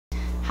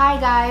Hi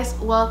guys,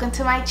 welcome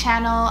to my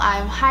channel.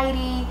 I'm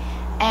Heidi,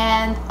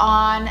 and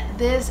on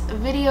this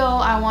video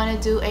I want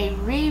to do a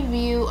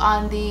review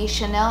on the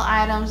Chanel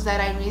items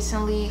that I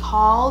recently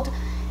hauled,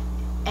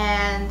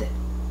 and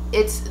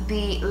it's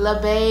the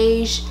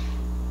BEIGES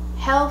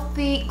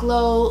Healthy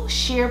Glow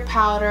Sheer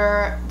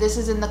Powder. This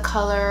is in the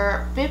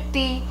color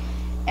 50,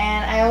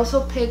 and I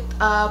also picked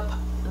up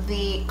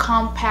the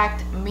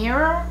compact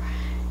mirror.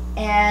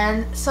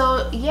 And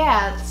so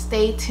yeah,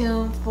 stay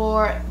tuned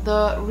for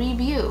the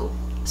review.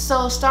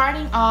 So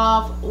starting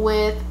off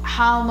with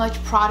how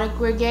much product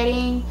we're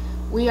getting,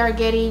 we are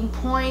getting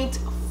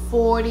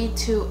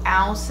 0.42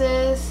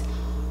 ounces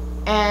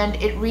and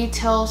it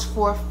retails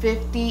for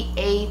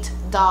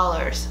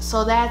 $58.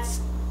 So that's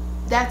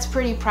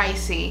pretty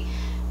pricey,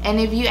 and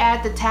if you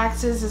add the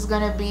taxes, it's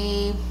gonna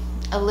be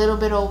a little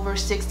bit over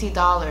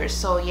 $60.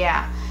 So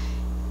yeah,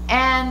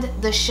 and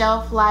the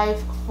shelf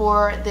life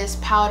for this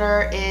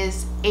powder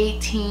is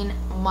 18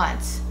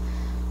 months.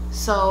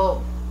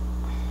 So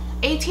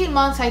 18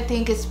 months I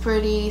think is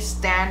pretty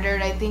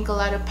standard. I think a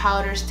lot of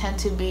powders tend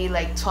to be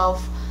like 12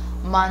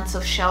 months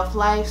of shelf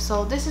life,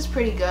 so this is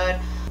pretty good.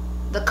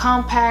 The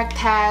compact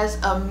has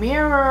a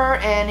mirror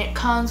and it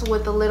comes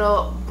with a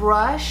little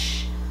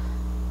brush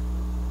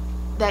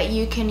that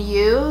you can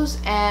use,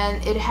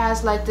 and it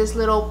has like this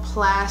little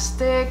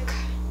plastic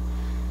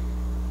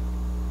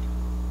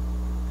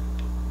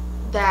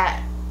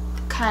that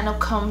kind of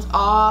comes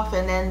off,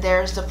 and then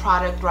there's the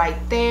product right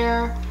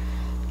there.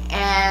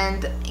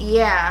 And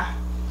yeah,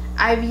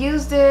 I've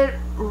used it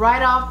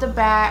right off the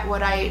bat.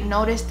 What I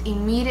noticed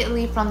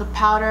immediately from the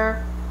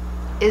powder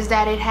is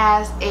that it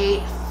has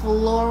a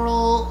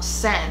floral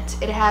scent.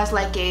 It has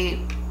like a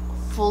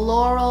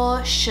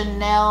floral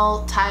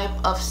Chanel type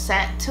of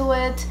scent to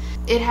it.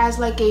 It has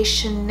like a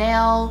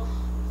Chanel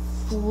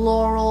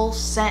floral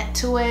scent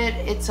to it.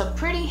 It's a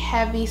pretty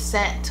heavy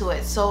scent to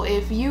it. So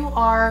if you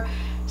are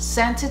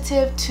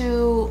sensitive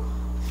to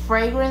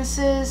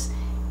fragrances,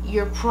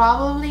 you're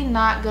probably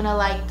not gonna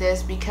like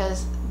this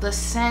because the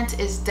scent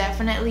is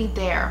definitely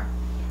there.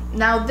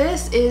 Now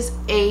this is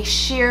a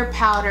sheer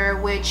powder,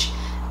 which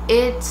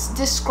it's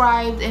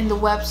described in the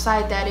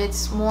website that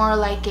it's more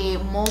like a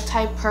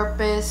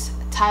multi-purpose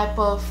type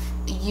of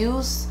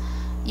use.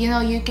 You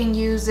know, you can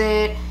use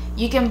it,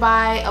 you can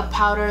buy a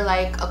powder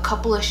like a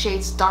couple of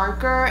shades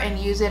darker and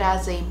use it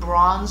as a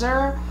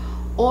bronzer,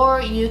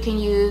 or you can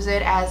use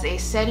it as a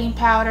setting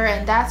powder,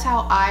 and that's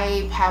how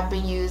I have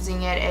been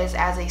using it, is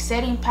as a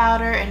setting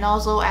powder and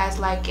also as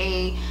like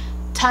a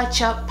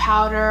touch-up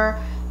powder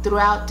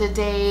throughout the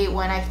day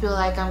when I feel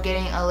like I'm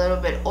getting a little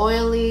bit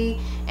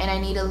oily and I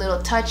need a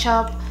little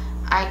touch-up.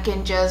 I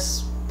can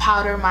just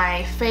powder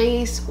my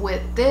face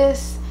with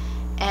this,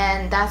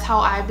 and that's how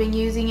I've been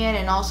using it,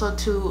 and also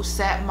to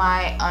set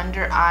my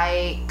under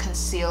eye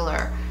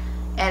concealer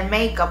and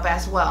makeup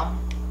as well.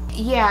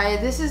 Yeah,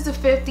 this is the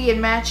 50. It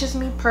matches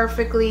me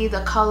perfectly.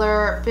 The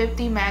color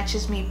 50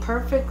 matches me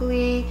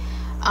perfectly.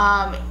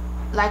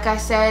 Like I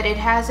said, it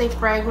has a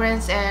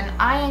fragrance and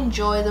I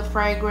enjoy the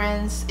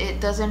fragrance.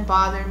 It doesn't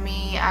bother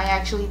me. I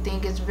actually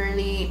think it's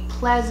really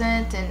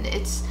pleasant and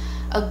it's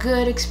a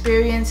good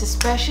experience,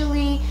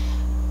 especially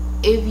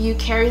if you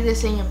carry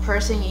this in your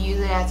purse and you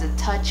use it as a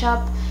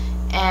touch-up,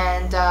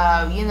 and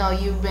you know,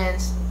 you've been,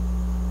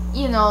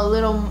 you know, a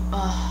little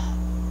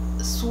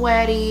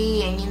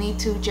sweaty and you need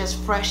to just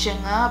freshen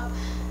up.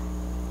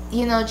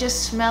 You know,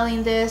 just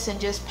smelling this and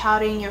just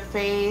powdering your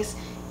face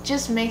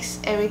just makes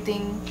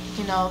everything,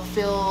 you know,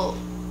 feel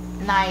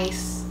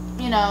nice.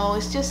 You know,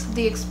 it's just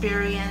the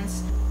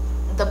experience.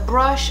 The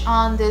brush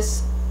on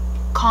this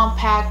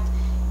compact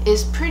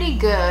is pretty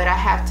good, I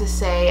have to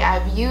say.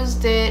 I've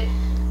used it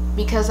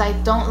because I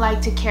don't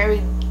like to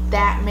carry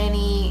that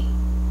many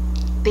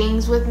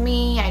things with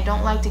me. I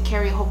don't like to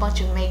carry a whole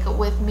bunch of makeup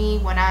with me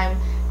when I'm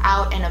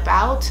out and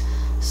about.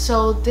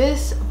 So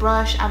this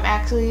brush, I'm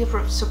actually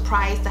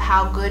surprised at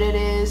how good it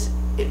is.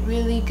 It's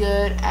really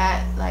good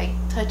at like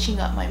touching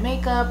up my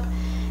makeup,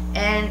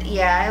 and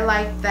yeah, I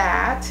like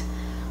that.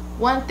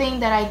 One thing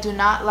that I do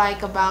not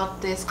like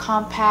about this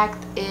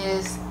compact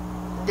is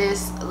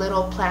this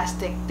little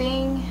plastic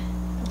thing.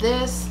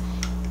 This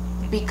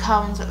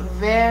becomes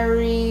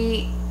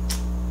very,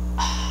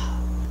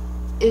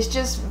 it's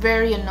just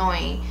very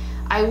annoying.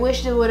 I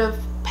wish they would have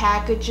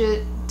packaged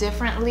it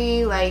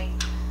differently, like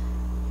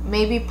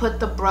maybe put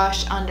the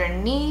brush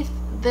underneath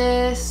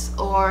this,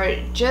 or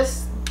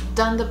just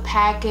done the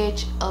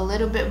package a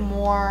little bit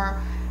more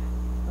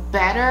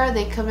better.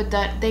 They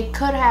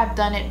could have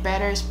done it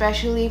better,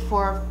 especially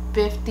for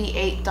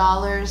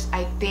 $58.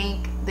 I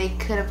think they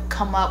could have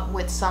come up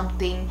with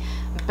something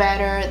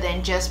better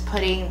than just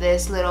putting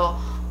this little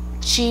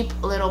cheap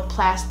little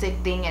plastic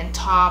thing on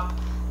top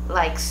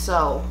like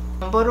so.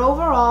 But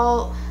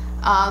overall,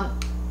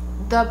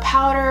 the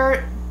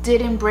powder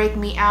didn't break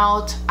me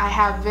out. I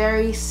have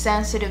very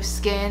sensitive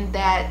skin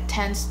that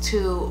tends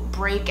to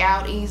break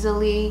out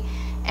easily,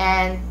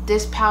 and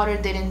this powder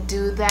didn't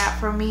do that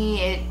for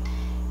me. It,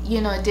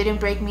 you know, it didn't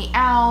break me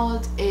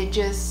out. It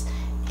just,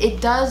 it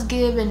does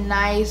give a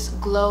nice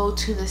glow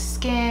to the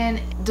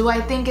skin. Do I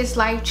think it's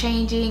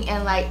life-changing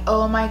and like,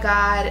 oh my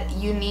god,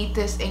 you need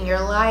this in your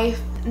life?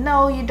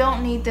 No, you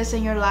don't need this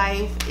in your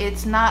life.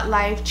 It's not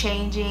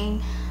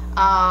life-changing.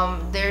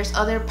 There's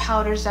other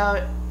powders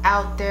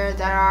out there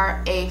that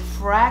are a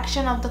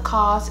fraction of the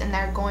cost and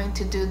they're going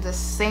to do the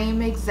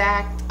same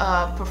exact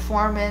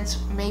performance,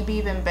 maybe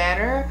even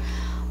better.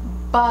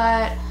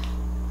 But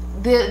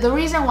the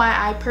reason why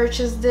I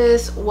purchased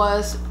this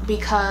was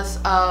because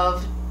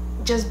of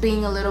just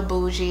being a little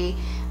bougie.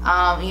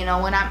 You know,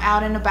 when I'm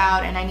out and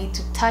about and I need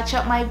to touch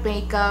up my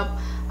makeup,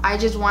 I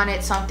just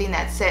wanted something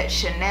that said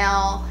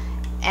Chanel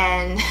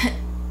and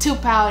to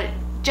powder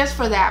just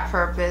for that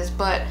purpose.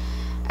 But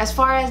as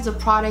far as the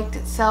product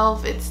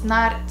itself, it's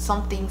not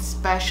something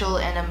special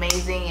and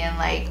amazing and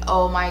like,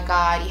 oh my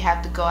god, you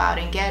have to go out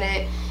and get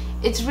it.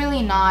 It's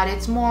really not.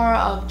 It's more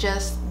of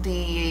just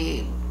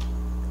the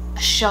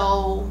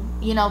show,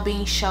 you know,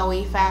 being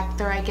showy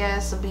factor, I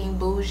guess, of being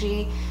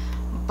bougie.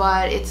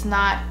 But it's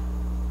not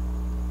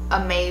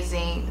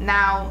amazing.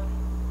 Now,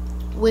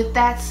 with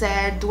that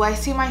said, do I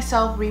see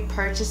myself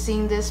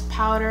repurchasing this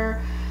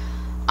powder?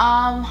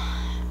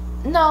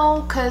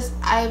 No, because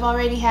I've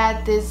already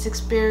had this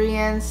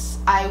experience.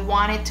 I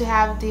wanted to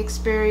have the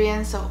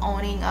experience of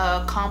owning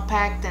a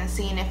compact and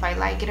seeing if I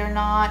like it or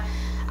not.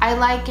 I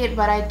like it,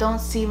 but I don't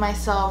see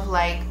myself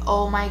like,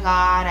 oh my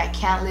god, I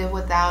can't live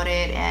without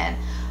it and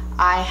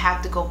I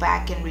have to go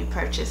back and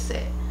repurchase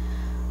it.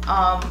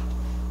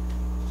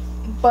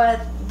 But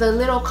the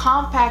little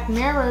compact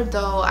mirror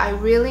though, I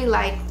really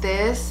like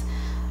this.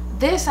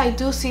 I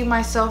do see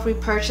myself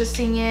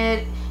repurchasing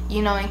it,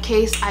 you know, in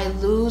case I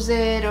lose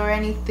it or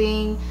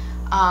anything.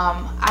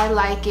 I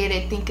like it.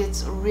 I think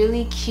it's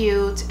really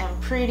cute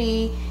and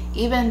pretty,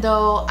 even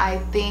though I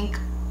think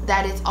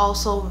that it's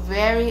also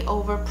very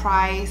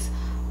overpriced.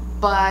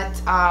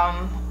 But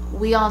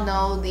we all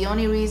know the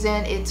only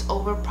reason it's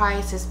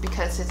overpriced is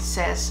because it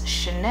says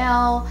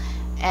Chanel,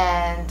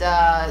 and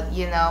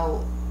you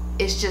know,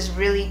 it's just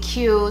really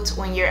cute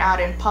when you're out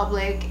in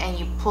public and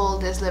you pull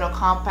this little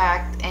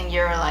compact and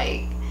you're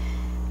like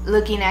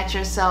looking at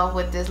yourself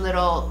with this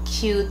little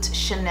cute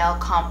Chanel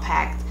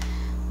compact.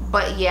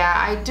 But yeah,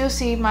 I do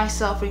see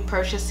myself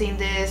repurchasing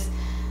this.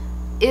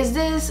 Is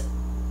this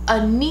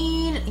a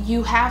need?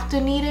 You have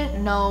to need it?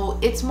 No,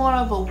 it's more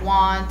of a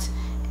want,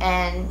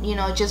 and you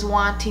know, just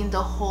wanting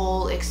the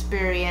whole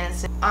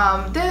experience.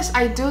 This,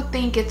 I do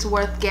think it's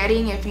worth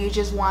getting if you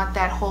just want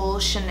that whole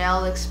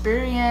Chanel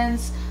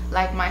experience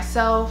like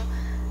myself.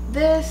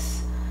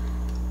 This,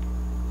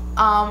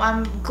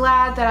 I'm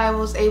glad that I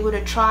was able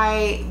to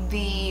try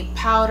the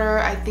powder.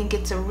 I think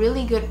it's a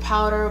really good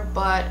powder,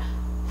 but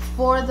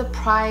for the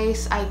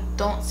price, I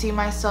don't see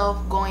myself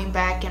going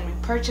back and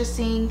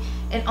repurchasing.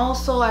 And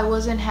also, I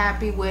wasn't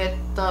happy with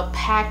the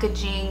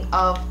packaging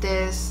of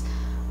this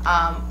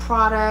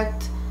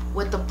product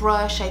with the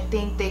brush. I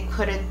think they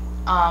could have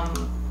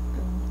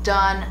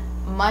done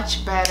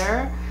much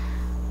better.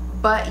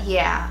 But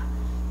yeah,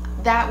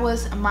 that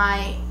was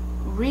my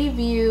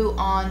review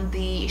on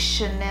the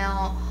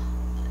Chanel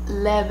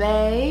Le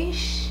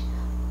Beige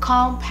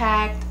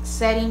compact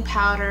setting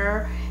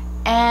powder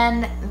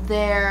and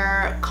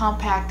their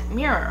compact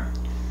mirror.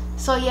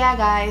 So yeah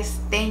guys,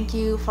 thank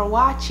you for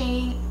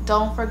watching.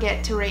 Don't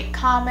forget to rate,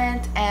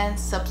 comment, and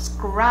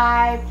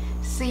subscribe.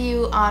 See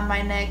you on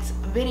my next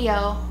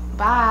video.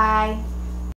 Bye.